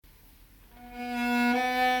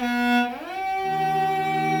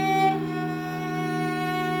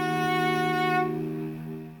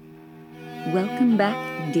Welcome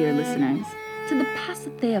back, dear listeners, to the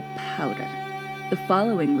Pasithea Powder. The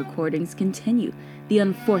following recordings continue the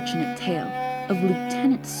unfortunate tale of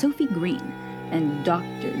Lieutenant Sophie Green and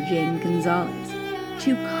Dr. Jane Gonzalez,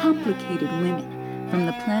 two complicated women from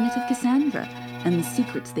the planet of Cassandra and the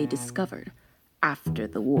secrets they discovered after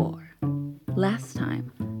the war. Last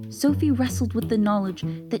time, Sophie wrestled with the knowledge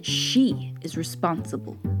that she is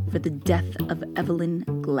responsible for the death of Evelyn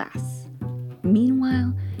Glass.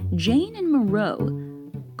 Meanwhile, Jane and Moreau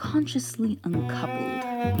consciously uncoupled.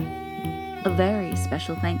 A very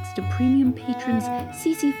special thanks to premium patrons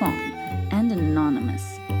Cece Fong and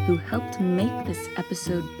Anonymous, who helped make this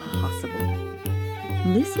episode possible.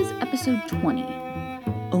 This is episode 20,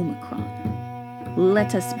 Omikron.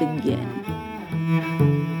 Let us begin.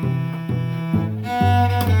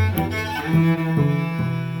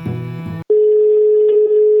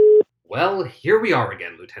 Well, here we are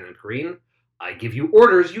again, Lieutenant Green. I give you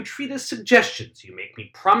orders you treat as suggestions. You make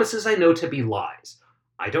me promises I know to be lies.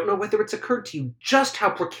 I don't know whether it's occurred to you just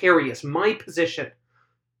how precarious my position...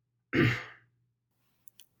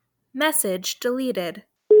 Message deleted.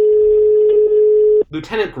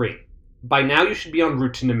 Lieutenant Green, by now you should be en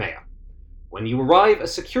route to Nemea. When you arrive, a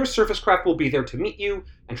secure surface craft will be there to meet you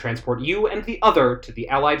and transport you and the other to the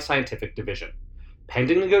Allied Scientific Division.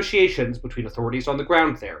 Pending negotiations between authorities on the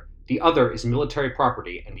ground there, the other is military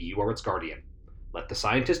property and you are its guardian. Let the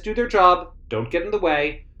scientists do their job, don't get in the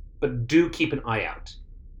way, but do keep an eye out.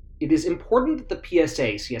 It is important that the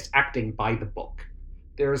PSA see us acting by the book.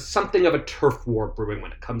 There is something of a turf war brewing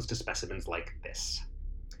when it comes to specimens like this.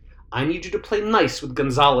 I need you to play nice with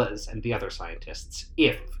Gonzalez and the other scientists,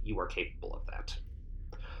 if you are capable of that.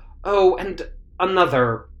 Oh, and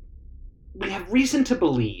another... We have reason to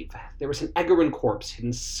believe there is an Egerin corpse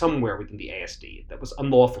hidden somewhere within the ASD that was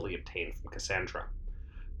unlawfully obtained from Cassandra.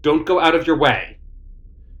 Don't go out of your way,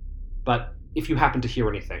 but if you happen to hear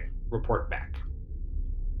anything, report back.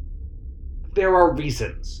 There are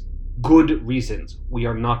reasons, good reasons, we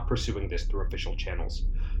are not pursuing this through official channels.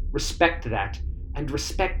 Respect that, and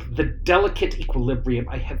respect the delicate equilibrium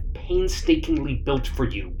I have painstakingly built for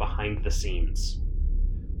you behind the scenes.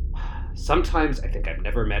 Sometimes I think I've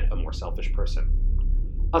never met a more selfish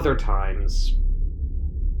person. Other times...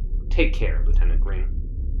 Take care, Lieutenant Green.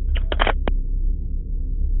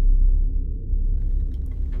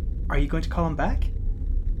 Are you going to call him back?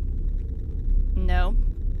 No,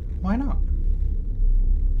 Why not?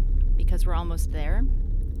 because we're almost there.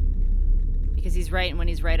 Because he's right, and when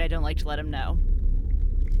he's right, I don't like to let him know.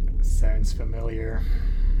 Sounds familiar.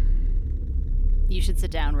 You should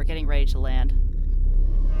sit down. We're getting ready to land.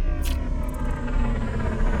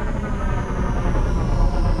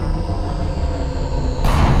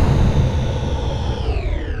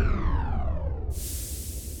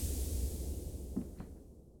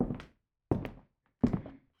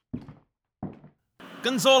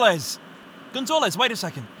 Gonzalez! Gonzalez, wait a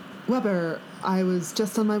second. Weber, I was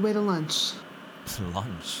just on my way to lunch.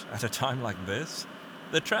 Lunch? At a time like this?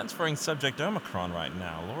 They're transferring subject Omikron right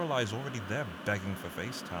now. Lorelei's already there begging for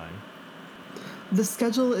FaceTime. The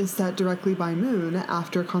schedule is set directly by Moon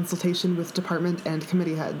after consultation with department and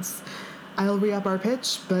committee heads. I'll re-up our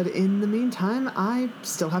pitch, but in the meantime, I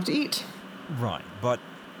still have to eat. Right, but,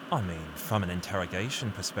 I mean, from an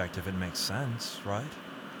interrogation perspective, it makes sense, right?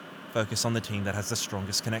 Focus on the team that has the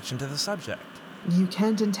strongest connection to the subject. You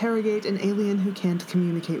can't interrogate an alien who can't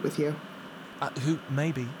communicate with you. Who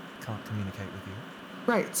maybe can't communicate with you.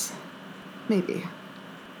 Right. Maybe.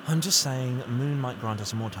 I'm just saying, Moon might grant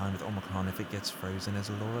us more time with Omicron if it gets frozen as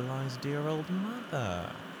Lorelei's dear old mother.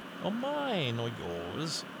 Or mine, or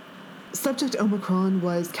yours. Subject Omicron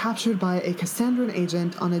was captured by a Cassandran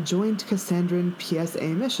agent on a joint Cassandran PSA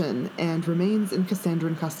mission and remains in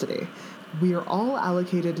Cassandran custody. We are all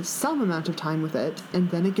allocated some amount of time with it, and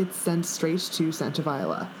then it gets sent straight to Santa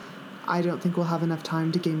Viola. I don't think we'll have enough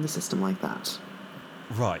time to game the system like that.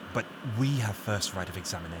 Right, but we have first right of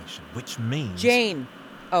examination, which means... Jane!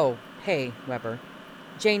 Oh, hey, Weber.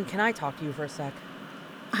 Jane, can I talk to you for a sec?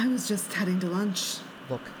 I was just heading to lunch.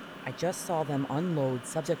 Look, I just saw them unload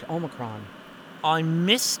Subject Omicron. I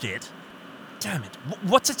missed it? Damn it,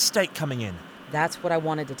 what's at stake coming in? That's what I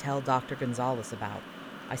wanted to tell Dr. Gonzalez about.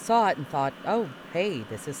 I saw it and thought, oh, hey,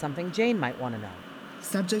 this is something Jane might want to know.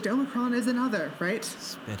 Subject Omicron is another, right?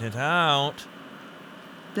 Spit it out.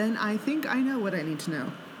 Then I think I know what I need to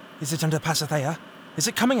know. Is it under Pasithea? Is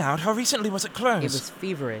it coming out? How recently was it closed? It was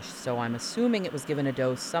feverish, so I'm assuming it was given a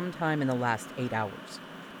dose sometime in the last 8 hours.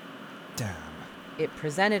 Damn. It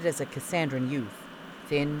presented as a Cassandran youth.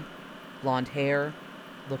 Thin, blonde hair,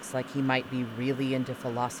 looks like he might be really into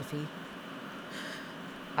philosophy.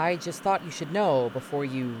 I just thought you should know before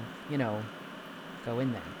you Go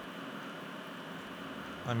in there.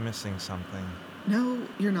 I'm missing something. No,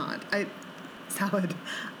 you're not. Salad.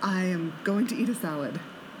 I am going to eat a salad.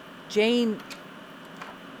 Jane.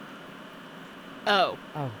 Oh.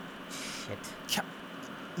 Oh, shit.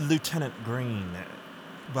 Lieutenant Green,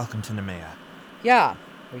 welcome to Nemea. Yeah,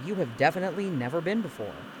 where you have definitely never been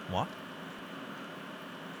before. What?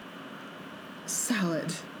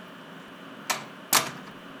 Salad.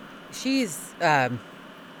 She's,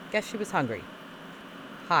 guess she was hungry.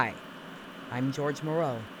 Hi, I'm George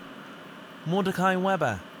Moreau. Mordecai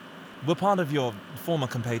Weber. We're part of your former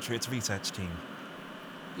compatriots research team.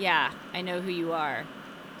 Yeah, I know who you are.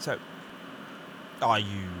 So, are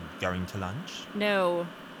you going to lunch? No,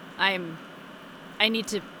 I need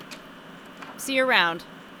to see you around.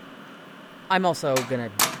 I'm also gonna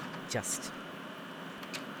just...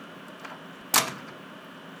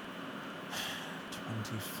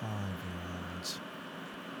 25-year-olds.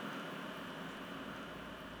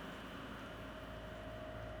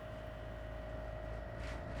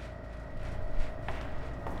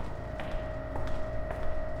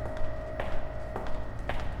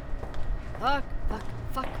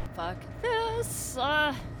 Fuck this.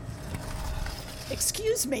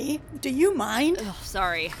 Excuse me, do you mind? Oh,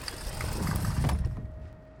 sorry.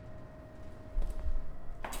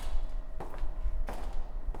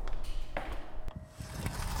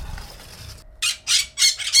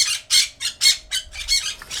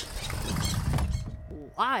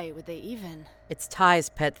 Why would they even? It's Ty's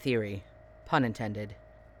pet theory. Pun intended.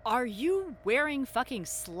 Are you wearing fucking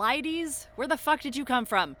slideys? Where the fuck did you come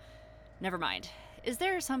from? Never mind. Is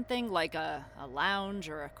there something like a lounge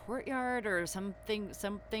or a courtyard or something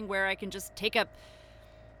where I can just take a...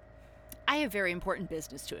 I have very important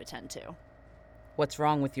business to attend to. What's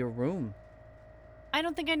wrong with your room? I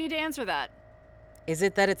don't think I need to answer that. Is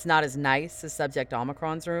it that it's not as nice as Subject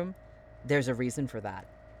Omicron's room? There's a reason for that.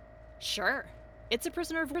 Sure. It's a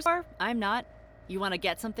prisoner of war. I'm not. You want to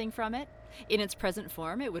get something from it? In its present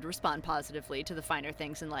form, it would respond positively to the finer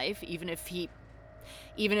things in life, even if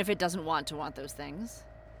it doesn't want to want those things.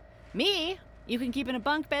 Me? You can keep in a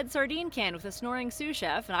bunk bed sardine can with a snoring sous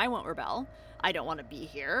chef, and I won't rebel. I don't want to be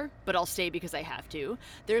here, but I'll stay because I have to.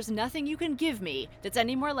 There's nothing you can give me that's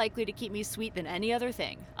any more likely to keep me sweet than any other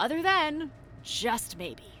thing, other than, just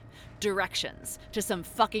maybe, directions to some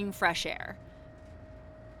fucking fresh air.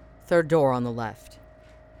 Third door on the left.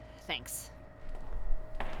 Thanks.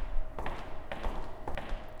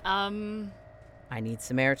 I need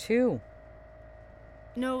some air too.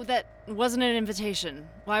 No, that wasn't an invitation.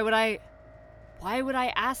 Why would I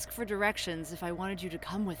ask for directions if I wanted you to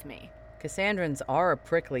come with me? Cassandrans are a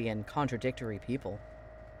prickly and contradictory people.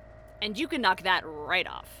 And you can knock that right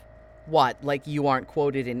off. What, like you aren't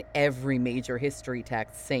quoted in every major history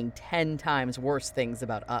text saying 10 times worse things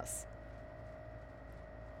about us?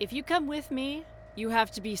 If you come with me, you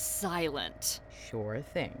have to be silent. Sure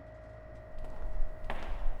thing.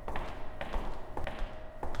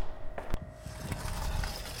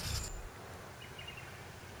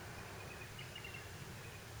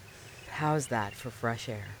 How's that for fresh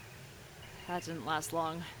air? That didn't last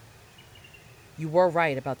long. You were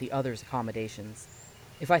right about the others' accommodations.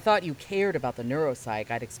 If I thought you cared about the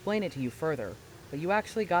neuropsych, I'd explain it to you further. But you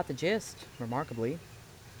actually got the gist, remarkably.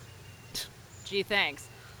 Gee, thanks.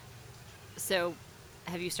 So,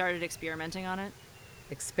 have you started experimenting on it?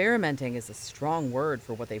 Experimenting is a strong word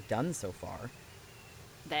for what they've done so far.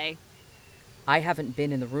 They? I haven't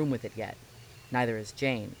been in the room with it yet. Neither has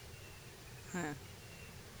Jane. Huh.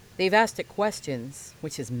 They've asked it questions,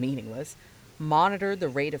 which is meaningless, monitored the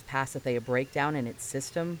rate of Pasithea breakdown in its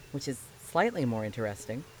system, which is slightly more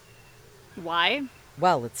interesting. Why?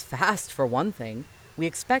 Well, it's fast for one thing. We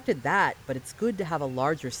expected that, but it's good to have a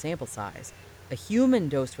larger sample size. A human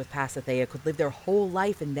dosed with Pasithea could live their whole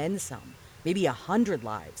life and then some, maybe 100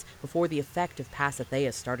 lives, before the effect of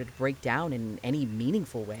Pasithea started to break down in any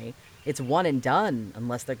meaningful way. It's one and done,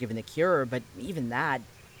 unless they're given a cure, but even that...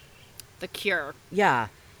 The cure. Yeah.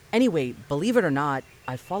 Anyway, believe it or not,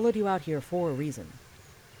 I followed you out here for a reason.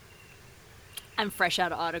 I'm fresh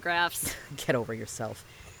out of autographs. Get over yourself.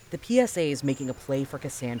 The PSA is making a play for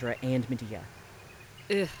Cassandra and Medea.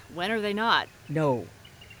 Ugh, when are they not? No,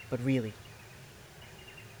 but really.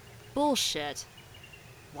 Bullshit.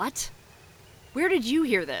 What? Where did you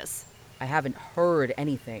hear this? I haven't heard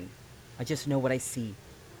anything. I just know what I see.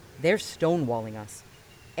 They're stonewalling us.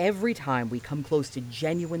 Every time we come close to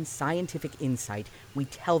genuine scientific insight, we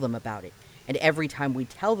tell them about it. And every time we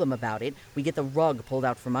tell them about it, we get the rug pulled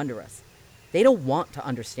out from under us. They don't want to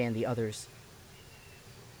understand the others.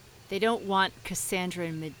 They don't want Cassandra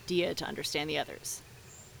and Medea to understand the others.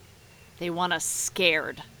 They want us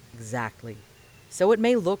scared. Exactly. So it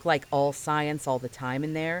may look like all science all the time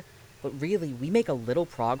in there, but really we make a little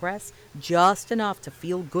progress, just enough to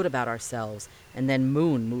feel good about ourselves, and then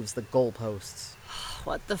Moon moves the goalposts.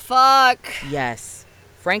 What the fuck? Yes.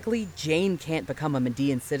 Frankly, Jane can't become a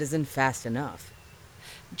Median citizen fast enough.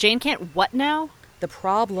 Jane can't what now? The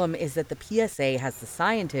problem is that the PSA has the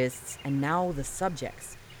scientists and now the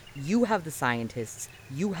subjects. You have the scientists,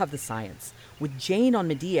 you have the science. With Jane on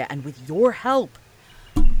Medea and with your help.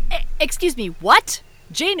 Excuse me, what?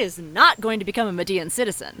 Jane is not going to become a Median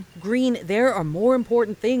citizen. Green, there are more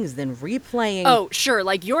important things than replaying... Oh, sure,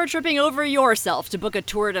 like you're tripping over yourself to book a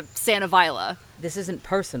tour to Santa Vila. This isn't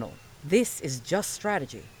personal. This is just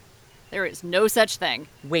strategy. There is no such thing.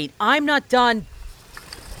 Wait, I'm not done.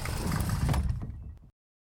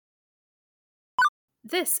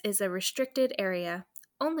 This is a restricted area.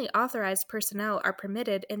 Only authorized personnel are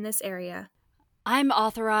permitted in this area. I'm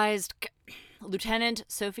authorized... Lieutenant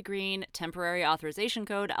Sophie Green, temporary authorization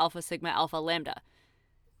code Alpha Sigma Alpha Lambda.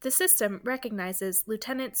 The system recognizes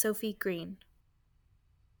Lieutenant Sophie Green.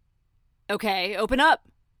 Okay, open up.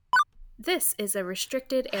 This is a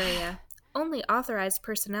restricted area. Only authorized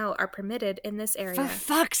personnel are permitted in this area. For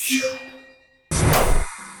fuck's sake.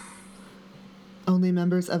 Only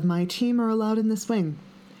members of my team are allowed in this wing,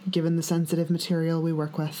 given the sensitive material we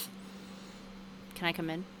work with. Can I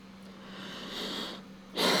come in?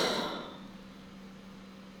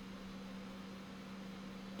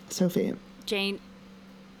 Sophie. Jane,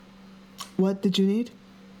 What did you need?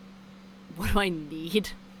 what do I need?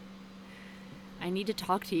 I need to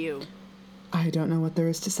talk to you. I don't know what there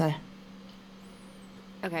is to say.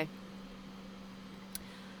 Okay.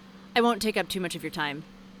 I won't take up too much of your time.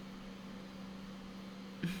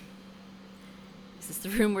 Is this the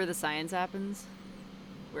room where the science happens?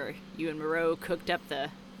 Where you and Moreau cooked up the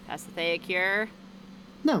Pasithea cure?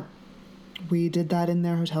 No. We did that in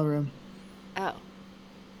their hotel room. Oh.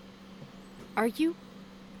 Are you?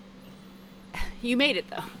 You made it,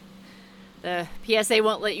 though. The PSA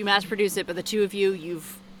won't let you mass produce it, but the two of you,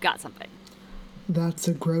 you've got something. That's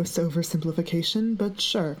a gross oversimplification, but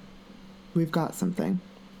sure. We've got something.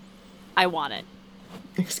 I want it.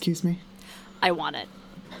 Excuse me? I want it.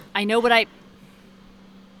 I know what I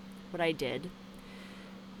did.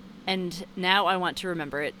 And now I want to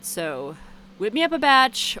remember it, so whip me up a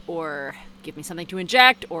batch, or give me something to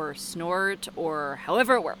inject, or snort, or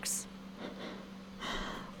however it works.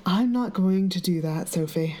 I'm not going to do that,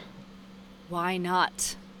 Sophie. Why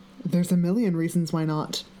not? There's a million reasons why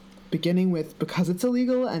not. Beginning with because it's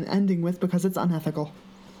illegal and ending with because it's unethical.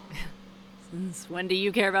 Since when do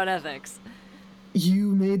you care about ethics? You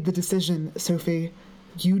made the decision, Sophie.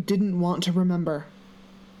 You didn't want to remember.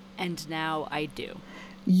 And now I do.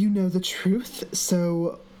 You know the truth,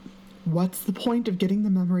 so what's the point of getting the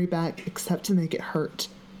memory back except to make it hurt?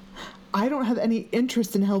 I don't have any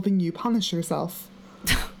interest in helping you punish yourself.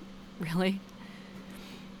 Really?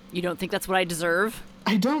 You don't think that's what I deserve?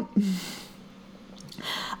 I don't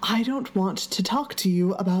want to talk to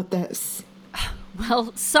you about this.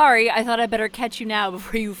 Well, sorry, I thought I'd better catch you now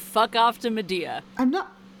before you fuck off to Medea. I'm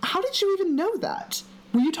not... How did you even know that?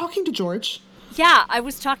 Were you talking to George? Yeah, I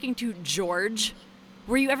was talking to George.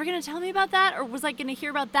 Were you ever going to tell me about that, or was I going to hear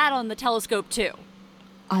about that on the telescope too?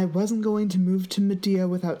 I wasn't going to move to Medea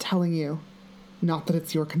without telling you. Not that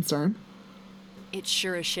it's your concern. It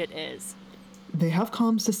sure as shit is. They have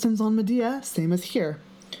comm systems on Medea, same as here.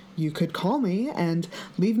 You could call me and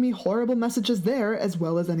leave me horrible messages there as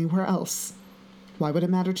well as anywhere else. Why would it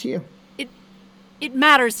matter to you? It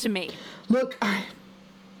matters to me. Look, I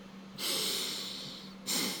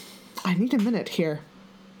need a minute here.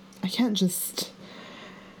 I can't just...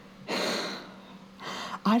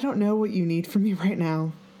 I don't know what you need from me right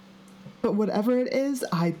now. But whatever it is,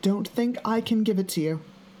 I don't think I can give it to you.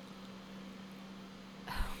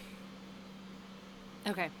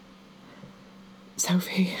 Okay.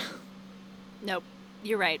 Sophie. Nope.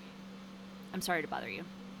 You're right. I'm sorry to bother you.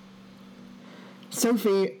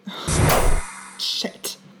 Sophie.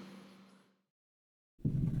 Shit.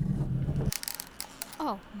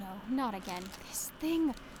 Oh, no, not again. This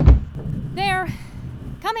thing. There.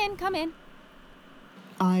 Come in, come in.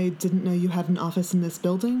 I didn't know you had an office in this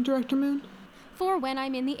building, Director Moon. For when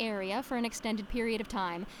I'm in the area for an extended period of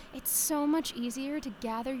time, it's so much easier to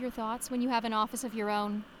gather your thoughts when you have an office of your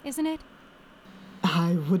own, isn't it?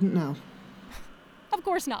 I wouldn't know. Of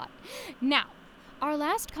course not. Now, our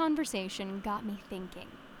last conversation got me thinking.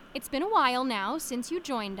 It's been a while now since you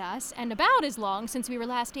joined us, and about as long since we were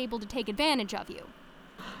last able to take advantage of you.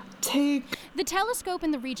 The telescope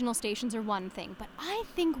and the regional stations are one thing, but I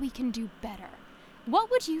think we can do better. What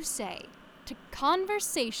would you say to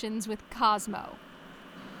conversations with Cosmo?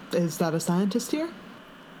 Is that a scientist here?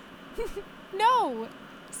 No!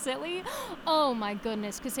 Silly. Oh my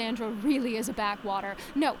goodness, Cassandra really is a backwater.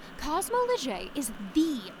 No, Cosmo Leger is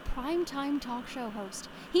the primetime talk show host.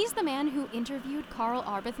 He's the man who interviewed Carl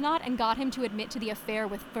Arbuthnot and got him to admit to the affair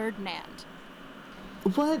with Ferdinand.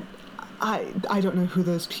 What? I don't know who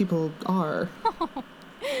those people are.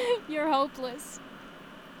 You're hopeless.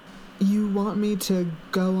 You want me to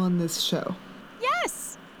go on this show?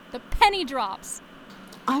 Yes! The penny drops.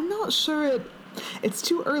 I'm not sure it's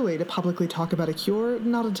too early to publicly talk about a cure,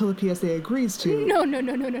 not until the PSA agrees to... No.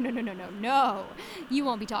 You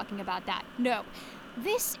won't be talking about that. No.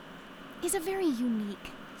 This is a very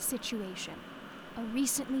unique situation. A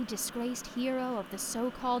recently disgraced hero of the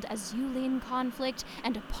so-called Azulin conflict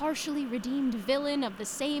and a partially redeemed villain of the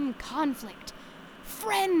same conflict.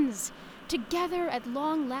 Friends! Together at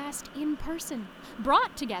long last in person.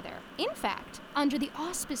 Brought together, in fact, under the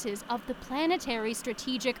auspices of the Planetary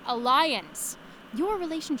Strategic Alliance. Your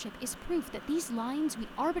relationship is proof that these lines we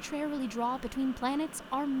arbitrarily draw between planets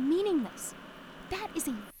are meaningless. That is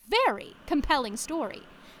a very compelling story.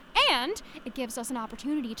 And it gives us an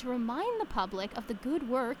opportunity to remind the public of the good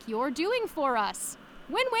work you're doing for us.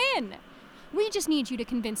 Win-win! We just need you to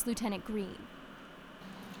convince Lieutenant Green.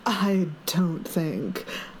 I don't think...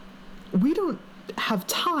 We don't have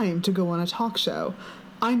time to go on a talk show.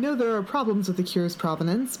 I know there are problems with the cure's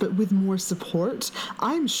provenance, but with more support,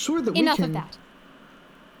 I'm sure that Enough we can... of that.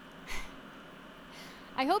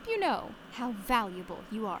 I hope you know how valuable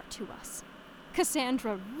you are to us.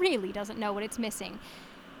 Cassandra really doesn't know what it's missing.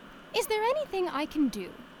 Is there anything I can do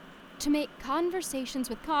to make conversations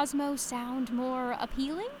with Cosmo sound more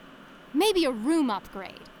appealing? Maybe a room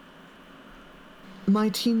upgrade. My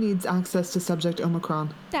team needs access to Subject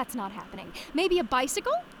Omikron. That's not happening. Maybe a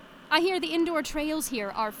bicycle? I hear the indoor trails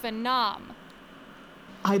here are phenom.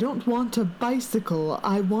 I don't want a bicycle.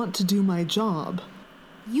 I want to do my job.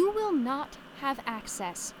 You will not have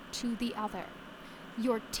access to the other.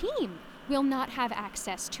 Your team will not have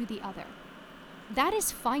access to the other. That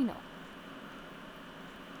is final.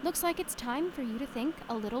 Looks like it's time for you to think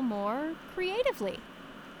a little more creatively.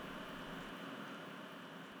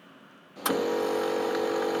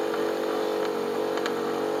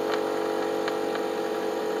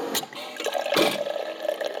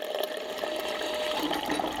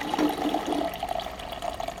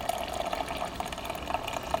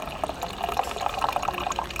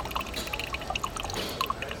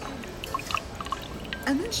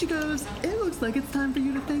 And then she goes, "It looks like it's time for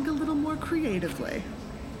you to think a little more creatively."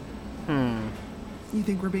 You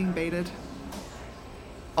think we're being baited?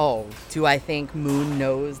 Oh, do I think Moon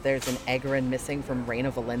knows there's an Egerin missing from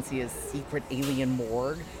Reina Valencia's secret alien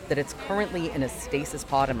morgue? That it's currently in a stasis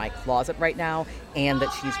pod in my closet right now, and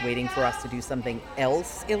that she's waiting for us to do something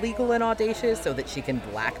else illegal and audacious so that she can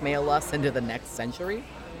blackmail us into the next century?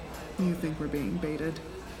 You think we're being baited?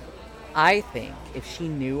 I think if she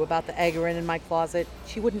knew about the Egerin in my closet,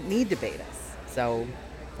 she wouldn't need to bait us. So,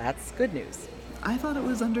 that's good news. I thought it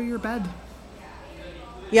was under your bed.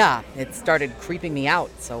 Yeah, it started creeping me out,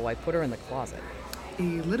 so I put her in the closet. A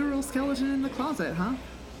literal skeleton in the closet, huh?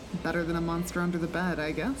 Better than a monster under the bed,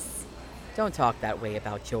 I guess. Don't talk that way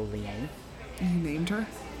about Jolene. You named her?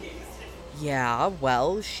 Yeah,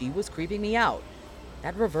 well, she was creeping me out.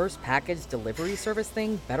 That reverse package delivery service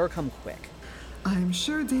thing better come quick. I'm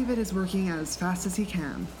sure David is working as fast as he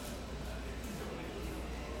can.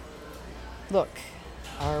 Look,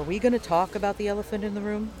 are we gonna talk about the elephant in the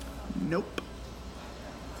room? Nope.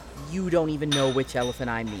 You don't even know which elephant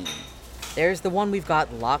I mean. There's the one we've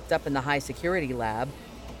got locked up in the high security lab,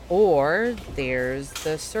 or there's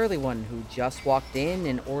the surly one who just walked in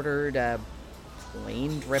and ordered a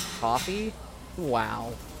plain drip coffee.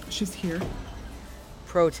 Wow. She's here.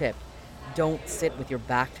 Pro tip, don't sit with your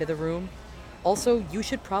back to the room. Also, you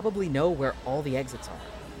should probably know where all the exits are.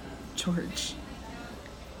 George.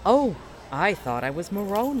 Oh, I thought I was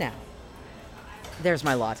Moreau now. There's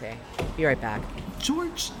my latte. Be right back.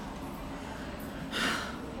 George.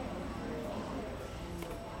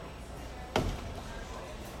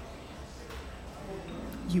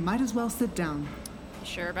 You might as well sit down. You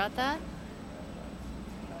sure about that?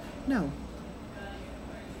 No.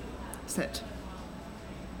 Sit.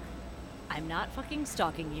 I'm not fucking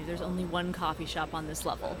stalking you. There's only one coffee shop on this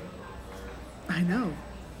level. I know.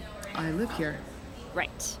 I live here.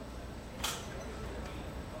 Right.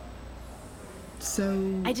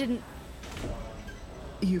 So... I didn't...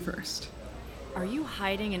 You first. Are you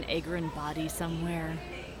hiding an Egerin body somewhere?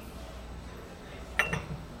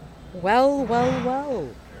 Well.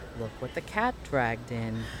 Look what the cat dragged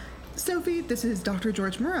in. Sophie, this is Dr.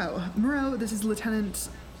 George Moreau. Moreau, this is Lieutenant...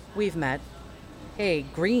 We've met. Hey,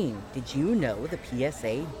 Green, did you know the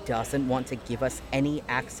PSA doesn't want to give us any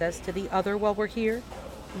access to the other while we're here?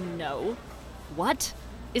 No. What?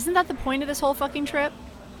 Isn't that the point of this whole fucking trip?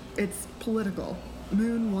 It's political.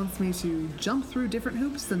 Moon wants me to jump through different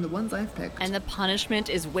hoops than the ones I've picked. And the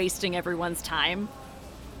punishment is wasting everyone's time?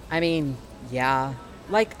 I mean, yeah.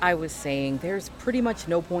 Like I was saying, there's pretty much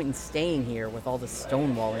no point in staying here with all the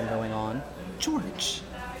stonewalling going on. George.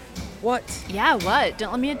 What? Yeah, what?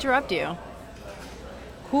 Don't let me interrupt you.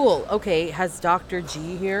 Cool. Okay, has Dr.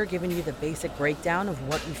 G here given you the basic breakdown of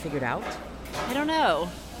what we figured out? I don't know.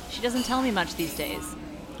 She doesn't tell me much these days.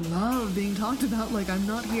 Love being talked about like I'm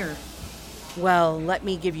not here. Well, let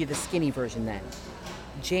me give you the skinny version then.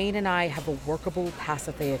 Jane and I have a workable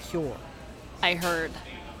Pasithea cure. I heard.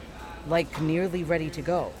 Like, nearly ready to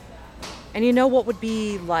go. And you know what would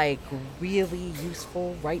be, like, really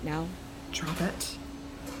useful right now? Drop it.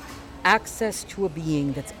 Access to a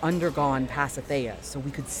being that's undergone Pasithea so we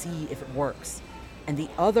could see if it works. And the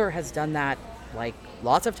other has done that, like,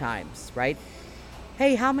 lots of times, right?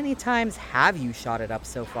 Hey, how many times have you shot it up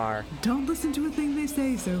so far? Don't listen to a thing they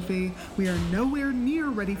say, Sophie. We are nowhere near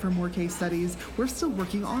ready for more case studies. We're still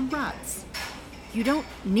working on rats. You don't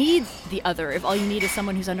need the other if all you need is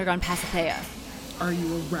someone who's undergone Pasithea. Are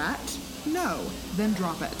you a rat? No. Then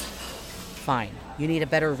drop it. Fine. You need a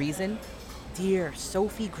better reason? Dear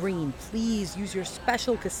Sophie Green, please use your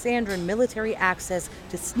special Cassandran military access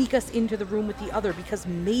to sneak us into the room with the other, because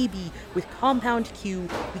maybe with Compound Q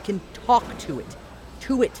we can talk to it.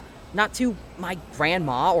 To it. Not to my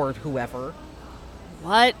grandma or whoever.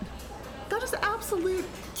 What? That is absolute.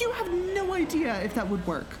 You have no idea if that would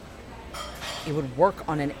work. It would work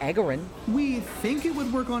on an Egerin. We think it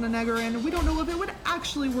would work on an Egerin. We don't know if it would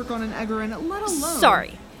actually work on an Egerin, let alone...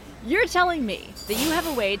 Sorry. You're telling me that you have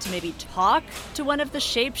a way to maybe talk to one of the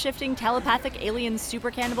shape-shifting telepathic alien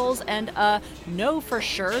super cannibals and, know for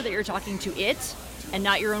sure that you're talking to it and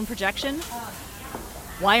not your own projection?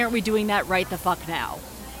 Why aren't we doing that right the fuck now?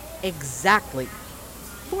 Exactly.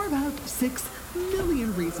 For about 6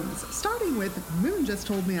 million reasons, starting with Moon just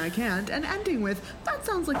told me I can't, and ending with that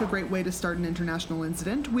sounds like a great way to start an international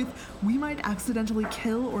incident with we might accidentally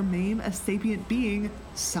kill or maim a sapient being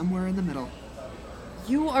somewhere in the middle.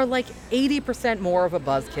 You are like 80% more of a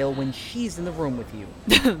buzzkill when she's in the room with you.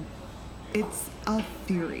 It's a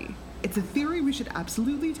theory. It's a theory we should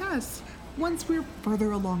absolutely test once we're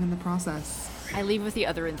further along in the process. I leave with the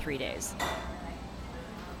other in 3 days.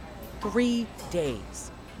 3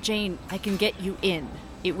 days. Jane, I can get you in.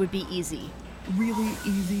 It would be easy. Really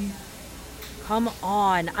easy. Come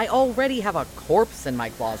on, I already have a corpse in my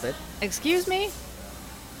closet. Excuse me?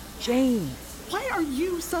 Jane. Why are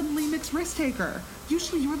you suddenly mixed risk taker?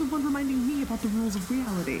 Usually you're the one reminding me about the rules of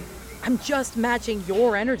reality. I'm just matching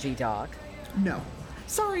your energy, Doc. No.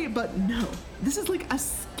 Sorry, but no. This is like a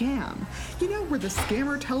scam. You know, where the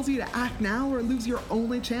scammer tells you to act now or lose your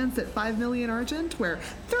only chance at 5 million Argent, where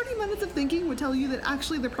 30 minutes of thinking would tell you that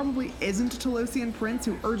actually there probably isn't a Telosian prince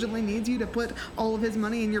who urgently needs you to put all of his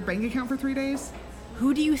money in your bank account for 3 days?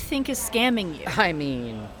 Who do you think is scamming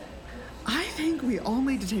you? I think we all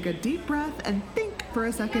need to take a deep breath and think for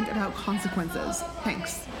a second about consequences.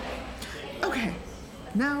 Thanks. Okay,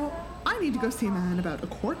 now I need to go see a man about a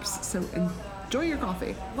corpse, so enjoy your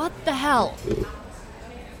coffee. What the hell?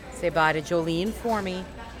 Say bye to Jolene for me.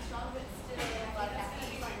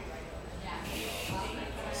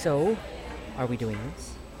 So, are we doing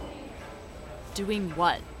this? Doing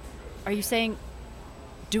what? Are you saying...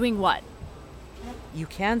 doing what? You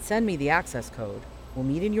can send me the access code. We'll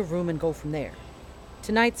meet in your room and go from there.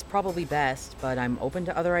 Tonight's probably best, but I'm open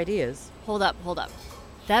to other ideas. Hold up.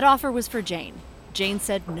 That offer was for Jane. Jane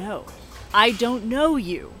said no. I don't know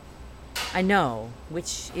you. I know,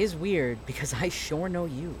 which is weird because I sure know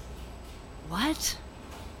you. What?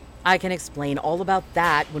 I can explain all about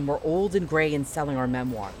that when we're old and gray and selling our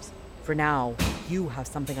memoirs. For now, you have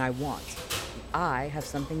something I want. I have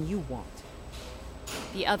something you want.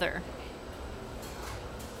 The other.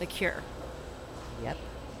 The cure. Yep.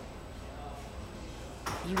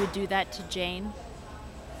 You would do that to Jane?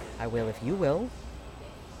 I will if you will.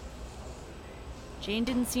 Jane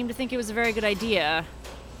didn't seem to think it was a very good idea.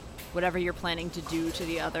 Whatever you're planning to do to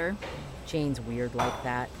the other. Jane's weird like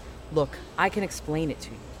that. Look, I can explain it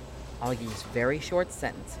to you. I'll use very short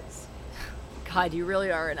sentences. God, you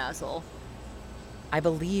really are an asshole. I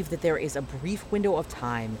believe that there is a brief window of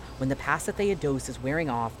time when the Pasithea dose is wearing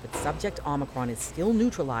off, but subject Omikron is still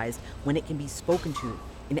neutralized when it can be spoken to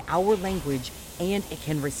in our language and it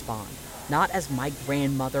can respond. Not as my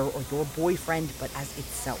grandmother or your boyfriend, but as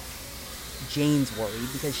itself. Jane's worried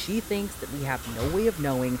because she thinks that we have no way of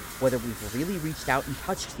knowing whether we've really reached out and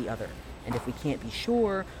touched the other, And if we can't be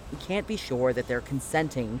sure, we can't be sure that they're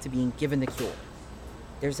consenting to being given the cure.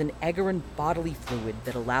 There's an Egerin bodily fluid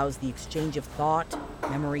that allows the exchange of thought,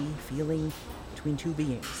 memory, feeling between two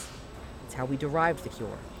beings. It's how we derived the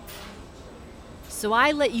cure. So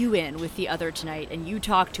I let you in with the other tonight, and you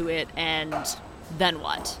talk to it, and then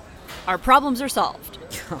what? Our problems are solved.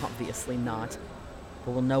 Obviously not.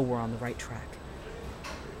 But we'll know we're on the right track.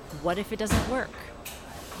 What if it doesn't work?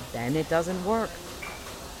 Then it doesn't work.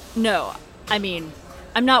 No, I mean,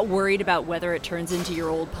 I'm not worried about whether it turns into your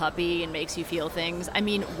old puppy and makes you feel things. I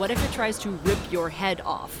mean, what if it tries to rip your head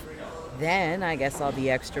off? Then I guess I'll be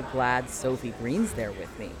extra glad Sophie Green's there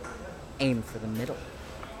with me. Aim for the middle.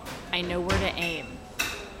 I know where to aim.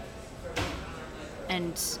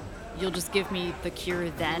 And you'll just give me the cure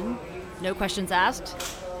then? No questions asked?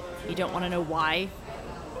 You don't want to know why?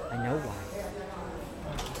 I know why.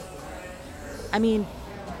 I mean,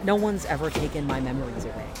 no one's ever taken my memories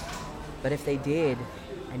away. But if they did,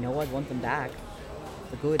 I know I'd want them back.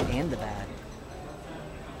 The good and the bad.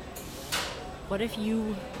 What if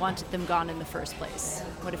you wanted them gone in the first place?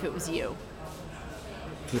 What if it was you?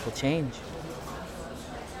 People change.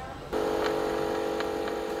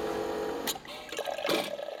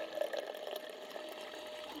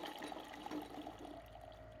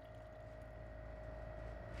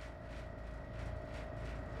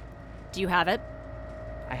 Do you have it?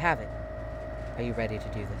 I have it. Are you ready to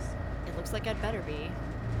do this? It looks like I'd better be.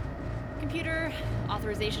 Computer,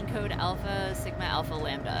 authorization code Alpha, Sigma Alpha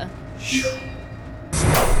Lambda.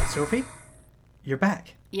 Sophie? You're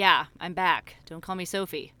back. Yeah, I'm back. Don't call me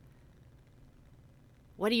Sophie.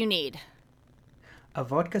 What do you need? A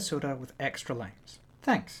vodka soda with extra limes.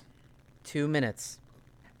 Thanks. 2 minutes.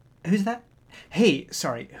 Who's that? Hey,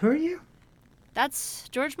 sorry, who are you? That's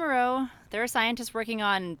George Moreau. They're a scientist working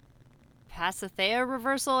on Pasithea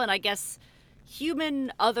reversal and I guess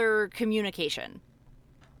human other communication.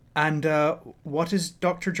 And what is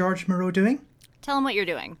Dr. George Moreau doing? Tell him what you're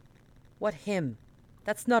doing. What him?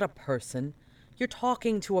 That's not a person. You're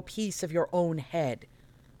talking to a piece of your own head.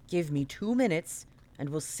 Give me 2 minutes and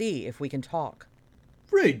we'll see if we can talk.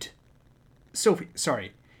 Rude. Sophie,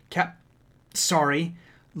 sorry.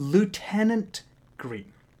 Lieutenant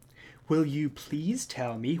Green. Will you please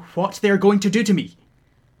tell me what they're going to do to me?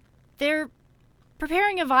 They're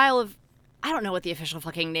preparing a vial of, I don't know what the official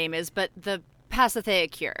fucking name is, but the Pasithea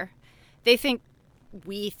cure.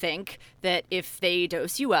 We think that if they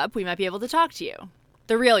dose you up, we might be able to talk to you.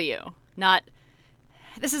 The real you. Not,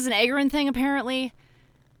 this is an Egerin thing apparently.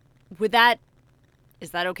 Is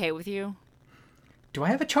that okay with you? Do I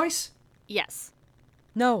have a choice? Yes.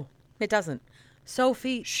 No, it doesn't.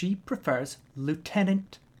 Sophie... She prefers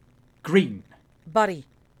Lieutenant Green. Buddy,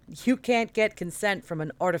 you can't get consent from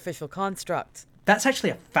an artificial construct. That's actually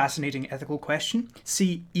a fascinating ethical question.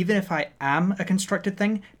 See, even if I am a constructed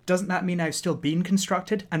thing, doesn't that mean I've still been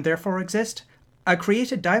constructed and therefore exist? A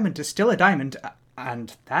created diamond is still a diamond,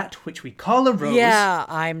 and that which we call a rose... Yeah,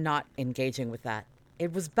 I'm not engaging with that.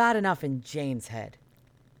 It was bad enough in Jane's head.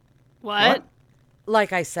 What?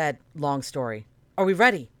 Like I said, long story. Are we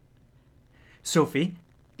ready? Sophie?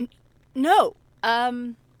 No.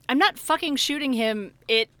 I'm not fucking shooting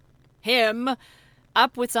him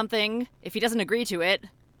up with something if he doesn't agree to it.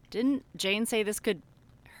 Didn't Jane say this could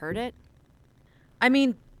hurt it? I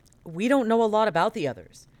mean, we don't know a lot about the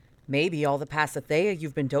others. Maybe all the Pasithea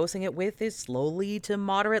you've been dosing it with is slowly to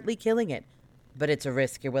moderately killing it. But it's a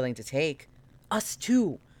risk you're willing to take. Us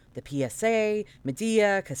too. The PSA,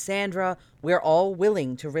 Medea, Cassandra, we're all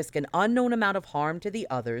willing to risk an unknown amount of harm to the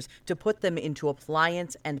others to put them into a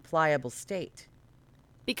pliant and pliable state.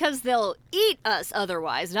 Because they'll eat us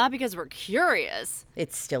otherwise, not because we're curious.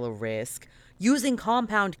 It's still a risk. Using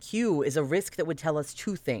Compound Q is a risk that would tell us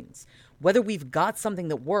two things. Whether we've got something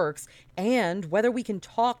that works, and whether we can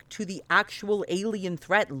talk to the actual alien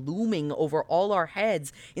threat looming over all our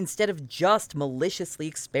heads instead of just maliciously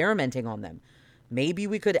experimenting on them. Maybe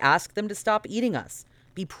we could ask them to stop eating us.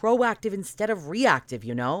 Be proactive instead of reactive,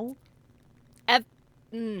 you know?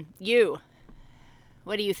 You.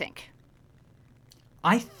 What do you think?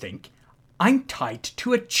 I think I'm tied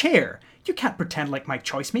to a chair. You can't pretend like my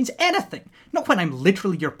choice means anything. Not when I'm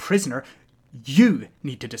literally your prisoner. You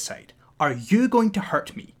need to decide. Are you going to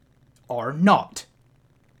hurt me or not?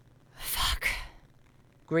 Fuck.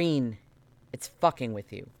 Green, it's fucking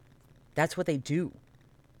with you. That's what they do.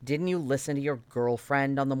 Didn't you listen to your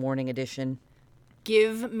girlfriend on the morning edition?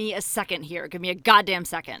 Give me a second here. Give me a goddamn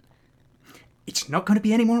second. It's not going to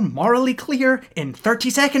be any more morally clear in 30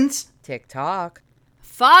 seconds. Tick-tock.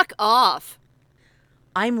 Fuck off.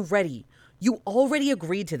 I'm ready. You already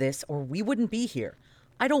agreed to this or we wouldn't be here.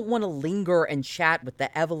 I don't want to linger and chat with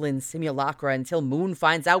the Evelyn simulacra until Moon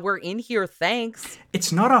finds out we're in here, thanks.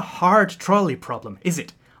 It's not a hard trolley problem, is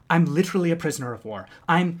it? I'm literally a prisoner of war.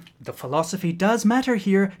 The philosophy does matter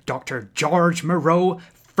here, Dr. George Moreau.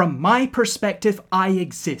 From my perspective, I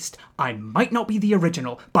exist. I might not be the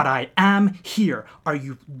original, but I am here. Are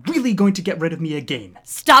you really going to get rid of me again?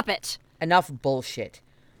 Stop it! Enough bullshit.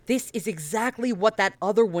 This is exactly what that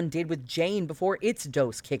other one did with Jane before its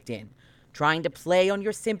dose kicked in. Trying to play on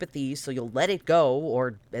your sympathies so you'll let it go,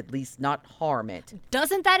 or at least not harm it.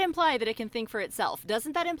 Doesn't that imply that it can think for itself?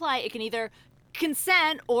 Doesn't that imply it can either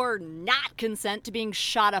consent or not consent to being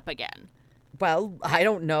shot up again? Well, I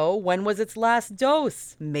don't know. When was its last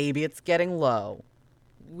dose? Maybe it's getting low.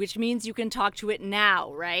 Which means you can talk to it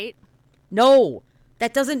now, right? No,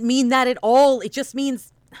 that doesn't mean that at all. It just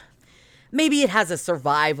means maybe it has a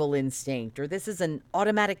survival instinct, or this is an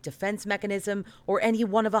automatic defense mechanism, or any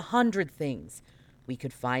one of 100 things. We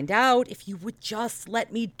could find out if you would just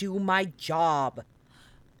let me do my job.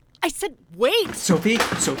 I said wait! Sophie,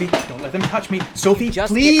 don't let them touch me. Sophie,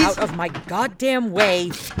 just please! Get out of my goddamn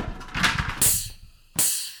way.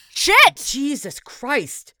 Shit! Jesus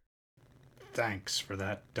Christ. Thanks for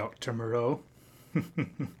that, Dr. Moreau.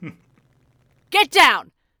 Get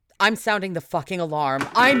down! I'm sounding the fucking alarm.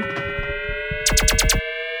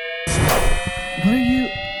 What are you...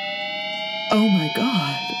 Oh my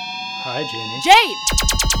god. Hi, Janie. Jane!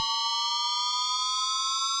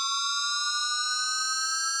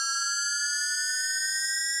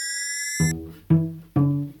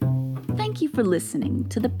 Thank you for listening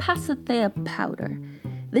to the Pasithea Powder.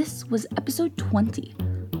 This was episode 20,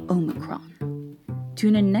 Omikron.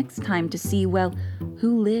 Tune in next time to see, well,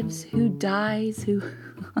 who lives, who dies, who...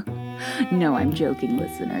 No, I'm joking,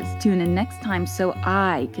 listeners. Tune in next time so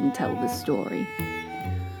I can tell the story.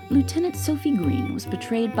 Lieutenant Sophie Green was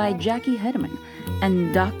portrayed by Jackie Hedeman,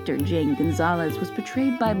 and Dr. Jane Gonzalez was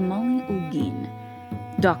portrayed by Molly Olguin.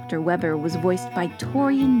 Dr. Weber was voiced by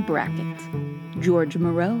Torian Brackett. George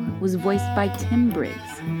Moreau was voiced by Tim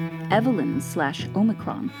Briggs.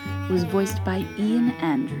 Evelyn/Omikron was voiced by Ian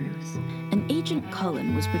Andrews. And Agent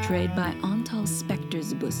Cullen was portrayed by Antal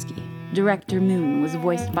Spector-Zabuski. Director Moon was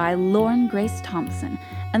voiced by Lauren Grace Thompson,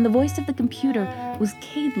 and the voice of the computer was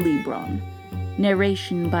Cade Lebron.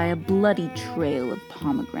 Narration by A Bloody Trail of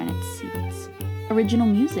Pomegranate Seeds. Original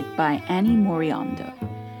music by Annie Moriondo.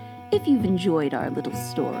 If you've enjoyed our little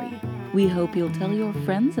story, we hope you'll tell your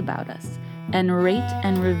friends about us and rate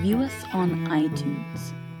and review us on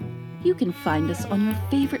iTunes. You can find us on your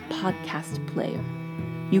favorite podcast player.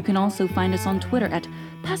 You can also find us on Twitter at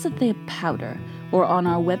Pasithea Powder or on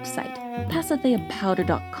our website,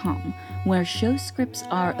 pasitheapowder.com, where show scripts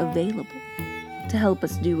are available. To help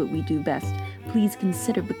us do what we do best, please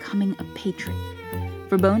consider becoming a patron.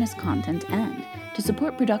 For bonus content and to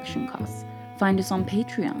support production costs, find us on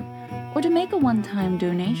Patreon, or to make a one-time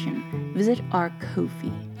donation, visit our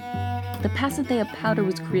Ko-fi. The Pasithea Powder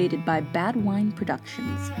was created by Bad Wine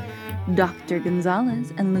Productions. Dr.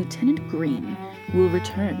 Gonzalez and Lieutenant Green will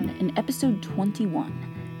return in episode 21,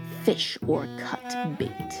 Fish or Cut Bait.